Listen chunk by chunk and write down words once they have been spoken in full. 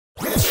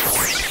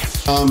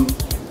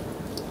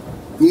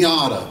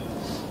Miata.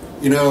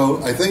 You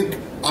know, I think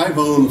I've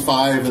owned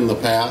 5 in the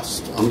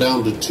past. I'm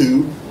down to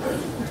 2.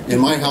 In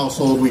my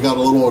household, we got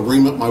a little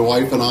agreement, my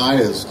wife and I,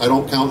 is I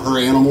don't count her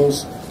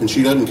animals and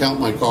she doesn't count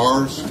my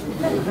cars.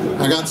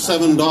 I got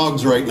 7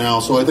 dogs right now,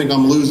 so I think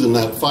I'm losing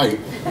that fight.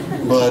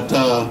 But,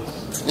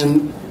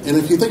 and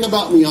if you think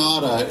about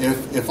Miata,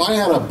 if I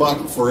had a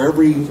buck for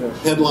every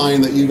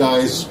headline that you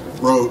guys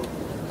wrote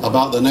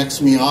about the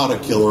next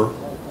Miata killer,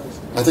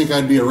 I think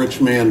I'd be a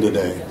rich man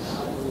today.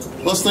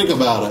 Let's think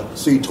about it.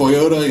 See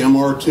Toyota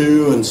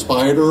MR2 and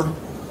Spider,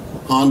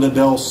 Honda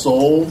Del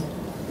Sol,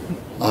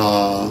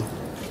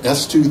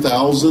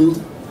 S2000.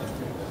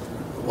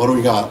 What do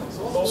we got?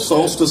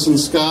 Solstice and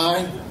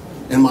Sky.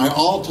 And my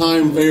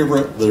all-time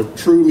favorite, the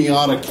true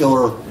Miata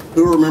killer.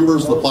 Who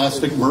remembers the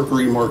plastic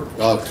Mercury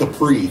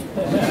Capri?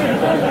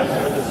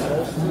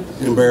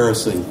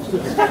 Embarrassing.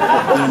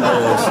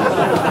 Embarrassing.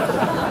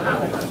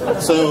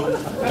 So,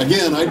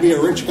 again, I'd be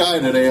a rich guy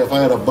today if I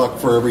had a buck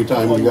for every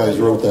time you guys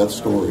wrote that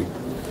story.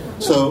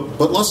 So,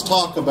 but let's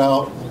talk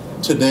about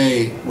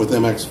today with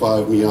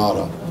MX-5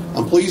 Miata.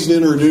 I'm pleased to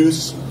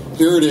introduce,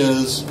 here it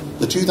is,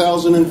 the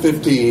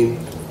 2015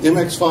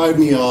 MX-5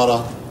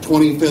 Miata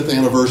 25th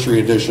Anniversary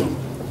Edition.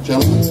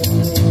 Gentlemen.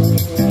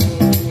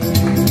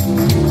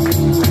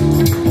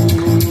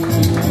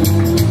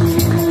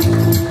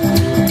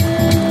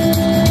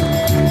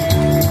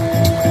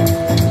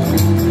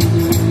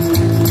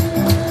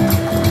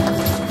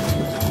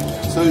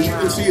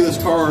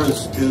 This car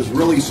is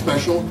really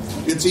special.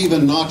 It's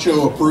even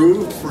Nacho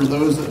approved. For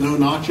those that know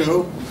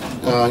Nacho,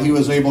 he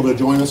was able to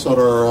join us at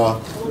our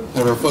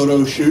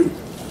photo shoot.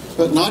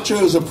 But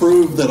Nacho is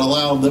approved that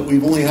allowed that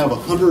we only have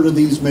 100 of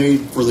these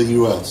made for the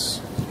U.S.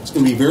 It's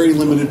going to be very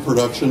limited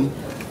production.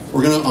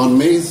 We're going to, on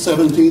May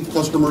 17th,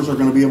 customers are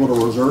going to be able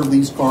to reserve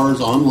these cars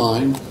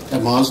online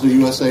at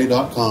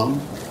MazdaUSA.com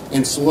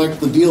and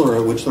select the dealer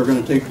at which they're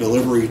going to take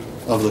delivery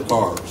of the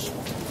cars.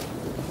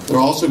 They're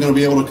also going to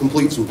be able to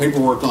complete some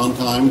paperwork on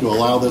time to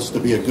allow this to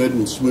be a good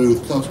and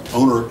smooth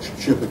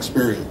ownership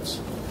experience.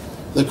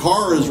 The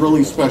car is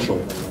really special.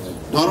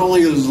 Not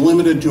only is it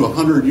limited to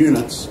 100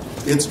 units,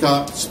 it's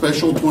got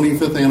special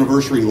 25th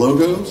anniversary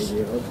logos,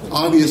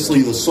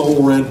 obviously the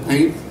Soul Red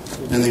paint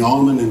and the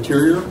almond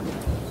interior,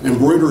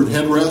 embroidered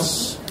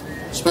headrests,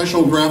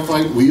 special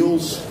graphite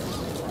wheels,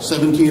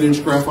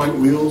 17-inch graphite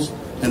wheels,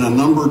 and a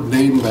numbered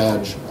name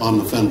badge on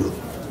the fender.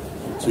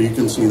 So you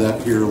can see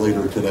that here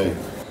later today.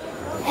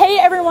 Hey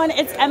everyone,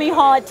 it's Emmy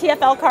Hall at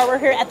TFL Car. We're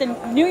here at the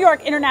New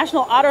York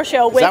International Auto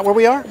Show. Is that where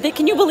we are?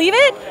 Can you believe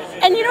it?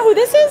 And you know who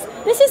this is?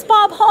 This is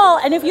Bob Hall.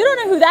 And if you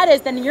don't know who that is,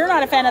 then you're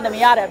not a fan of the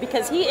Miata,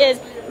 because he is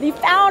the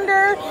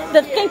founder,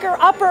 the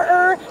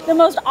thinker-upperer, the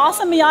most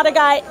awesome Miata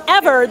guy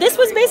ever. This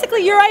was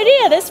basically your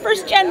idea. This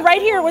first gen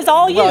right here was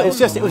all you. Well, it was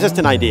just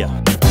an idea.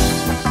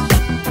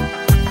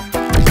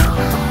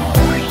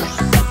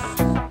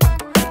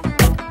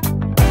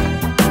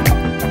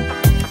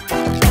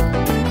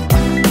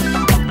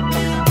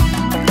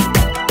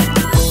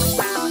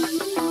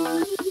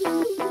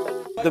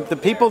 The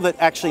people that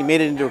actually made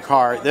it into a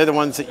car, they're the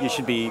ones that you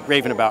should be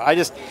raving about. I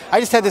just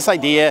had this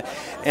idea,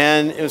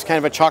 and it was kind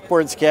of a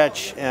chalkboard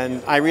sketch,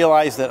 and I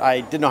realized that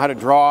I didn't know how to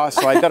draw,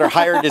 so I better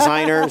hire a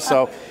designer.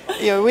 So,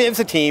 you know, it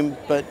was a team,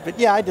 but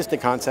yeah, I just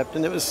did concept,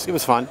 and it was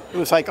fun. It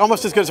was like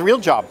almost as good as a real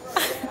job.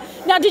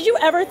 Now, did you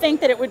ever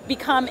think that it would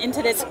become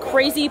into this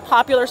crazy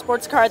popular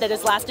sports car that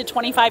has lasted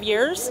 25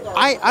 years?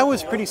 I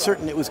was pretty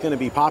certain it was going to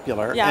be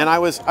popular, yeah. And I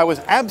was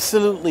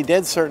absolutely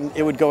dead certain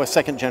it would go a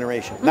second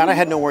generation. That I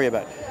had no worry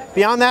about.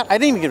 Beyond that, I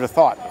didn't even give it a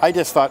thought. I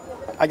just thought,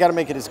 I got to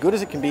make it as good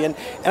as it can be. And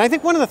I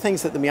think one of the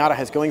things that the Miata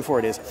has going for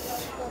it is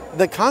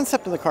the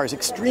concept of the car is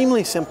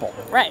extremely simple.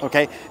 Right.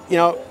 Okay. You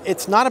know,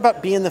 it's not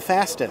about being the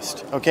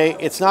fastest. Okay.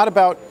 It's not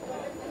about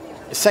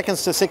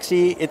seconds to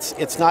 60.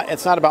 It's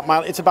not about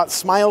miles. It's about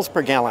smiles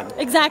per gallon.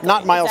 Exactly.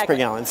 Not miles per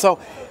gallon. So,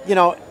 you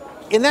know,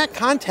 in that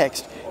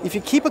context, if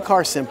you keep a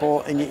car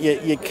simple and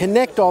you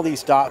connect all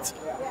these dots,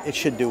 it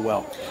should do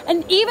well.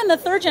 And even the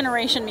third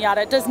generation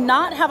Miata does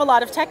not have a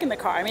lot of tech in the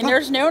car. I mean,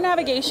 there's no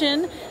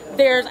navigation.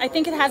 I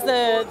think it has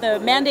the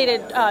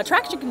mandated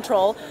traction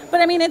control, but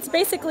I mean, it's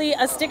basically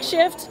a stick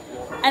shift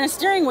and a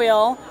steering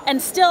wheel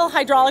and still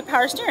hydraulic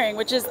power steering,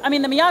 which is, I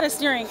mean, the Miata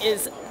steering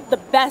is the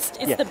best.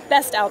 It's the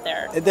best out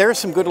there. There's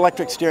some good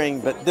electric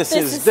steering, but this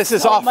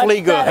is so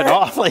awfully good.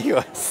 Awfully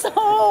good. So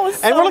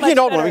and we're looking at an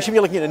old better. one. We should be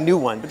looking at a new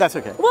one, but that's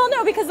okay. Well,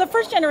 no, because the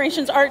first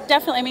generations are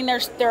definitely, I mean,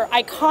 they're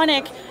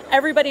iconic.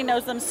 Everybody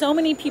knows them. So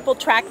many people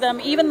track them.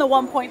 Even the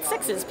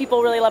 1.6s.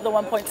 People really love the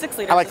 1.6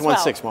 liters. I like the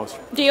as well. 1.6 most.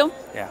 Do you?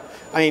 Yeah.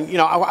 I mean, you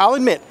know, I'll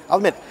admit,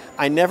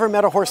 I never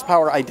met a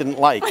horsepower I didn't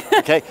like,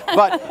 okay?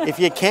 But if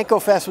you can't go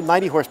fast with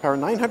 90 horsepower,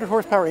 900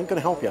 horsepower ain't going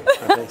to help you,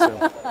 okay?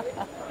 So.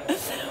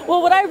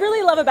 Well, what I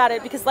really love about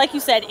it, because like you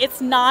said,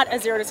 it's not a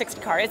 0 to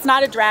 60 car. It's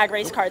not a drag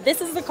race car.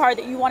 This is the car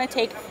that you want to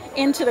take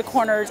into the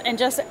corners and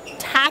just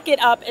tack it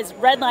up,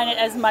 redline it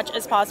as much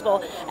as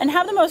possible, and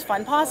have the most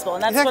fun possible.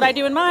 And that's what I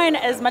do in mine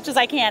as much as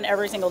I can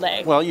every single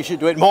day. Well, you should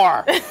do it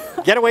more.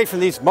 Get away from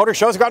these motor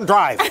shows and go out and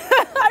drive.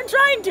 I'm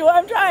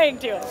trying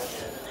to.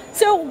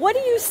 So what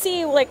do you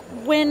see like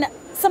when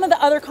some of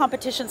the other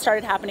competition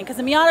started happening? Because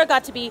the Miata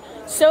got to be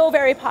so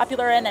very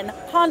popular, and then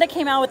Honda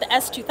came out with the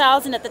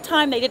S2000. At the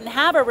time, they didn't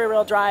have a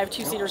rear-wheel drive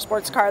two-seater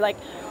sports car. Like,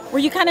 were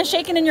you kind of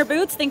shaking in your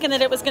boots thinking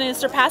that it was going to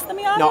surpass the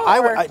Miata?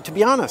 No, to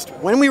be honest,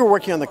 when we were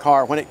working on the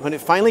car, when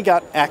it finally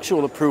got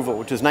actual approval,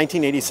 which was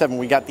 1987,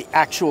 we got the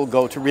actual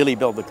go to really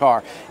build the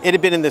car. It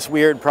had been in this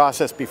weird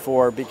process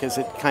before because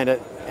it kind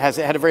of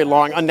had a very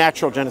long,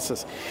 unnatural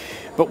genesis.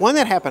 But when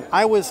that happened,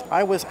 I was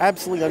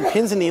absolutely on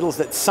pins and needles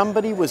that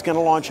somebody was going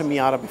to launch a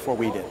Miata before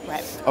we did.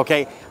 Right.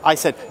 Okay, I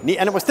said,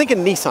 and I was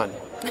thinking Nissan,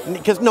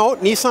 because no,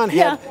 Nissan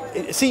had.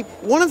 Yeah. See,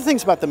 one of the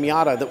things about the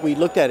Miata that we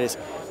looked at is,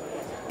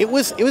 it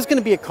was going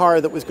to be a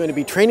car that was going to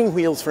be training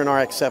wheels for an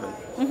RX-7.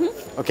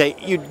 Mm-hmm. Okay,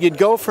 you'd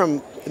go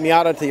from the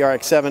Miata to the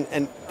RX-7,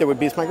 and there would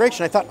be this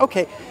migration. I thought,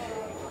 okay,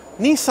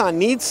 Nissan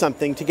needs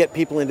something to get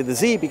people into the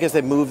Z because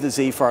they moved the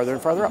Z farther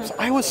and farther up. So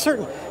I was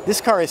certain this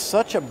car is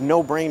such a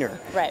no-brainer.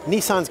 Right.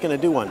 Nissan's going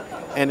to do one,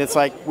 and it's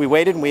like we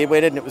waited and we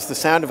waited, and it was the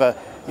sound of a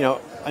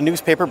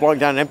newspaper blowing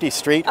down an empty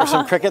street or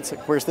some crickets.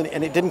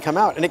 And it didn't come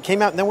out, and it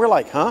came out, and then we're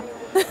like, huh?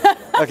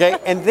 Okay,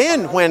 and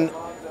then when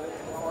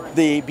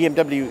the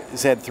BMW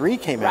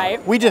Z3 came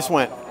out, we just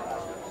went,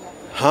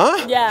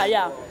 huh? Yeah,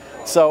 yeah.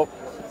 So,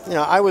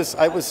 I was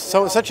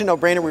such a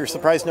no-brainer. We were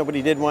surprised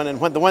nobody did one,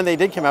 and when the one they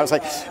did come out, I was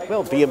like,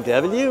 well,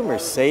 BMW,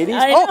 Mercedes,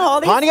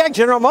 Pontiac,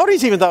 General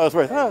Motors even thought it was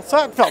worth. So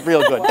that felt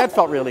real good. That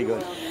felt really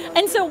good.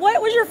 And so, what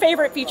was your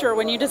favorite feature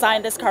when you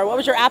designed this car? What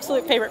was your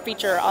absolute favorite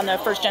feature on the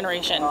first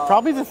generation?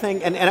 Probably the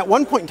thing, and at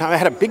one point in time, I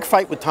had a big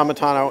fight with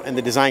Tomatano and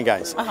the design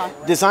guys.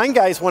 Design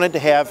guys wanted to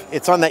have,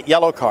 it's on that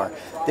yellow car,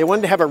 they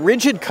wanted to have a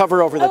rigid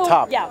cover over the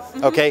top. Yeah.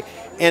 Mm-hmm. Okay,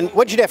 and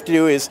what you'd have to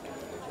do is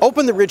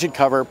open the rigid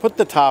cover, put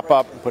the top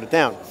up, and put it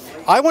down.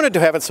 I wanted to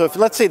have it so if,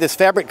 let's say, this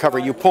fabric cover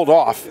you pulled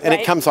off, and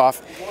it comes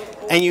off,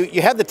 and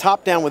you had the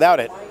top down without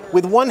it,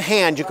 with one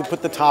hand you could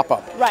put the top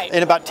up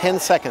in about 10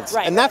 seconds.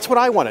 And that's what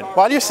I wanted.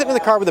 While you're sitting in the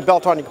car with the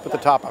belt on, you can put the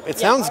top up. It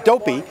sounds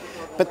dopey,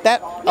 but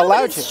that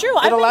allowed you. It's true.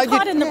 I've been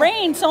caught in the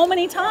rain so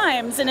many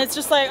times, and it's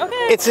just like,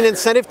 okay. It's an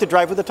incentive to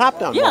drive with the top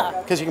down.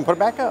 Yeah. Because you can put it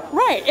back up.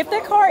 Right. If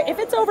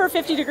it's over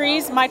 50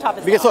 degrees, my top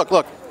is down. Because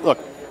look.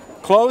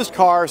 Closed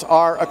cars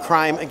are a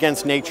crime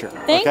against nature.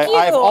 Thank you.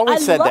 I've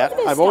always said that.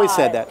 I've always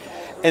said that.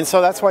 And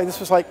so that's why this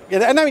was like,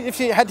 and I mean, if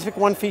you had to pick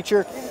one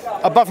feature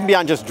above and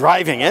beyond just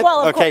driving it,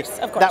 of course.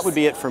 That would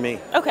be it for me.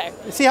 Okay.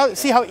 See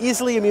how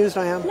easily amused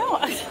I am? No,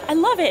 I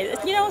love it.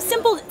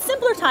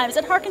 Simpler times.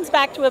 It harkens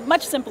back to a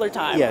much simpler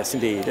time. Yes,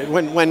 indeed.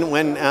 When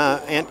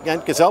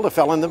Aunt Gazelda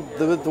fell in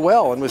the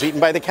well and was eaten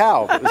by the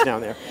cow that was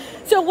down there.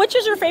 So which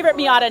is your favorite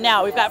Miata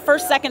now? We've got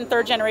first, second,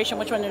 third generation.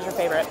 Which one is your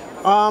favorite?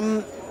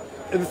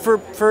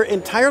 For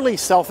entirely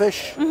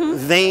selfish,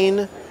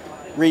 vain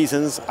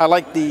reasons, I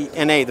like the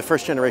NA, the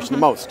first generation, the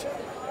most.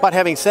 But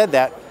having said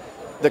that,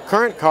 the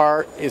current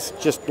car is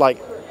just like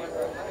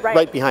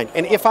right behind.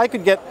 And if I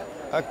could get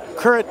a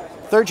current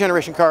third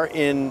generation car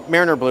in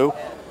Mariner Blue,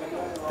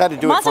 that'd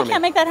do it for me. Mazda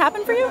can't make that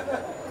happen for you?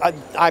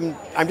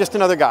 I'm just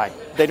another guy.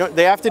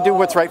 They have to do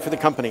what's right for the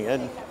company.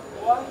 And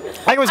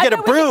I always get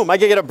a broom. I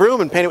could get a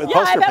broom and paint it with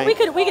poster paint. I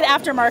bet we could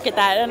aftermarket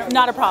that, and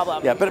not a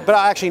problem. Yeah, but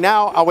actually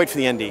now I'll wait for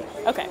the ND.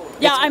 Okay.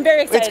 Yeah, I'm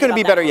very excited. It's going to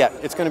be better yet.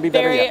 It's going to be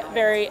better yet. Very,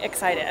 very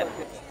excited.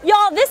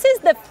 Y'all, this is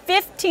the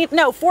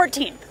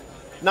 14th.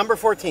 Number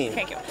 14.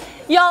 Thank you.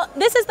 Y'all,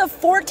 this is the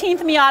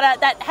 14th Miata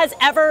that has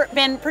ever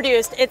been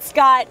produced. It's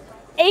got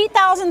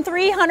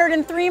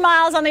 8,303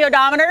 miles on the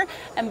odometer,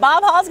 and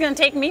Bob Hall's going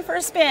to take me for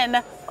a spin.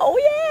 Oh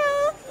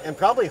yeah! And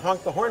probably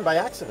honk the horn by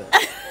accident.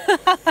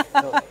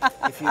 So,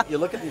 if you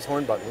look at these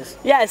horn buttons,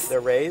 yes, they're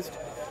raised.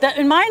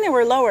 In mine, they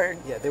were lowered.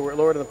 Yeah, they were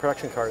lowered in the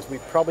production cars. We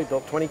probably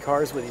built 20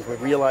 cars with these. We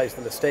realized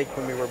the mistake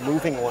when we were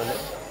moving one,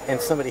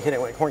 and somebody hit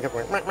it. When the horn kept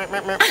going.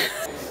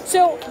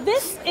 So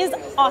this is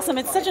awesome.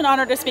 It's such an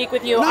honor to speak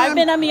with you. I've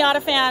been a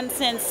Miata fan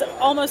since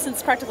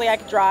practically I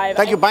could drive.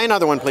 Thank you. Buy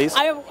another one, please.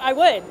 I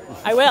would.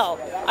 I will.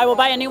 I will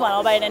buy a new one.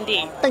 I'll buy an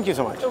ND. Thank you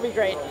so much. It'll be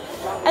great.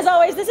 As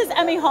always, this is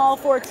Emmy Hall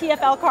for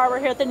TFL Car. We're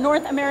here at the New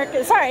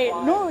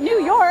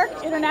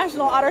York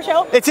International Auto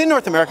Show. It's in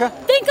North America.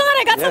 Thank God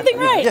I got something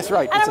right. Yes,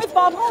 right. And I'm with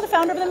Bob Hall, the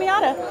founder of the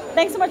Miata.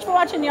 Thanks so much for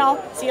watching,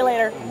 y'all. See you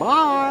later.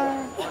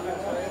 Bye.